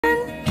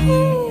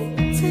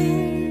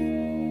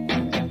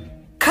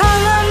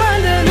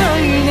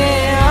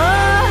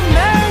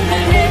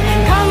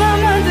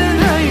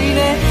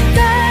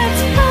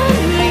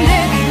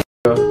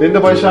Beni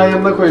de Başak'ın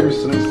yanına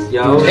koymuşsunuz.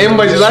 Ya en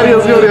bacılar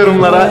yazıyor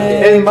yorumlara.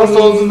 En nasıl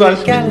sonsuz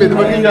aşk bitmedi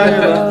bakın yan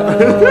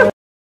yana.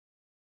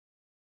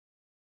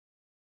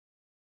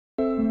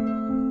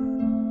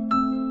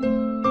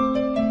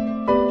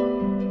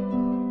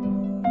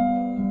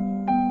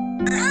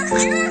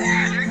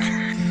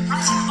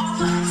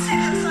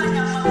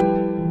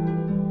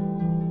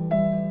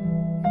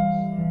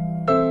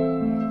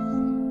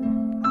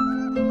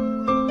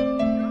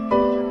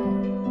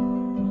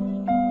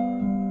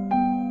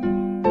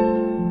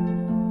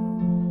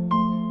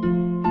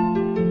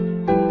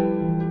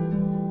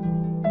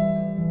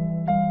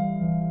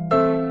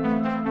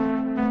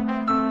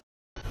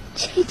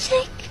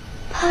 çiçek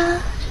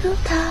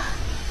parılda,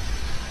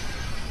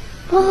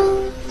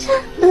 bolca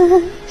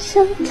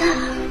ışılda.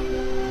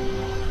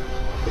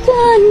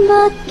 Dön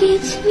bak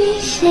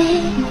geçmişe,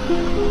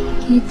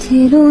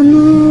 getir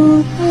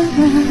onu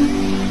bana.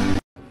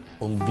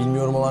 Oğlum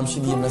bilmiyorum olan bir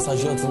şey değil.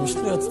 Mesajı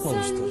atılmıştır ya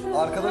atılmamıştır.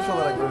 Arkadaş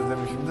olarak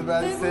özlemişimdir.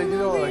 Ben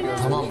sevgili olarak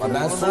özlemişimdir. Tamam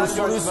ben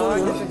soruyu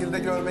soruyorum. Hangi şekilde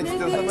görmek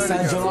istiyorsam öyle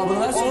Sen cevabını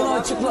ver sonra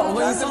açıkla.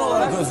 Ona insan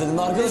olarak özledin,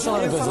 arkadaş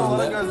olarak özledin İnsan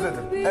olarak de.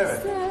 özledim. Evet.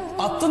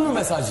 Attın mı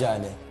mesaj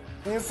yani?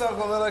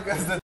 İnsan olarak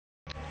özledim.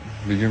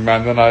 Bir gün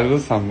benden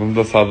ayrılırsan bunu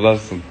da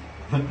sallarsın.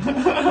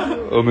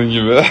 Onun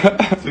gibi.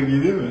 Çok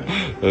iyi değil mi?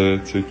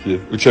 Evet çok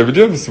iyi.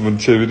 Uçabiliyor musun bunu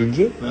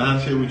çevirince? Ben her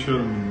şeyi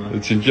uçuyorum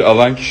bundan. Çünkü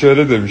alan kişi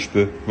öyle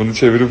demişti. Bunu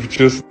çevirip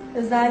uçuyorsun.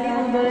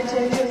 Özellikle böyle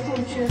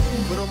çeviriyorsun, uçuyorsun.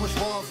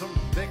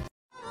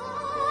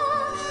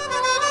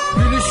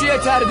 Gülüşü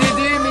yeter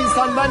dediğim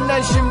insan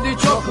benden şimdi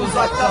çok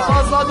uzakta.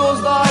 Fazla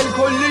dozda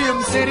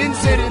alkollüyüm, serin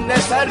serin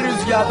eser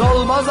rüzgar.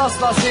 Olmaz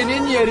asla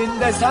senin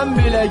yerinde, sen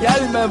bile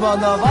gelme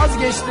bana.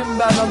 Vazgeçtim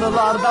ben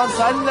anılardan,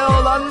 senle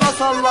olan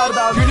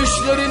masallardan.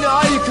 Gülüşlerini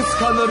ay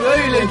kıskanır,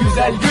 öyle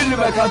güzel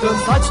gülme kadın.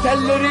 Saç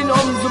tellerin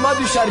omzuma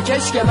düşer,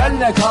 keşke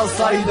benle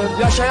kalsaydın.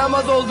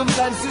 Yaşayamaz oldum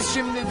sensiz,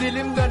 şimdi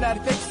dilim döner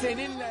tek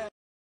seninle.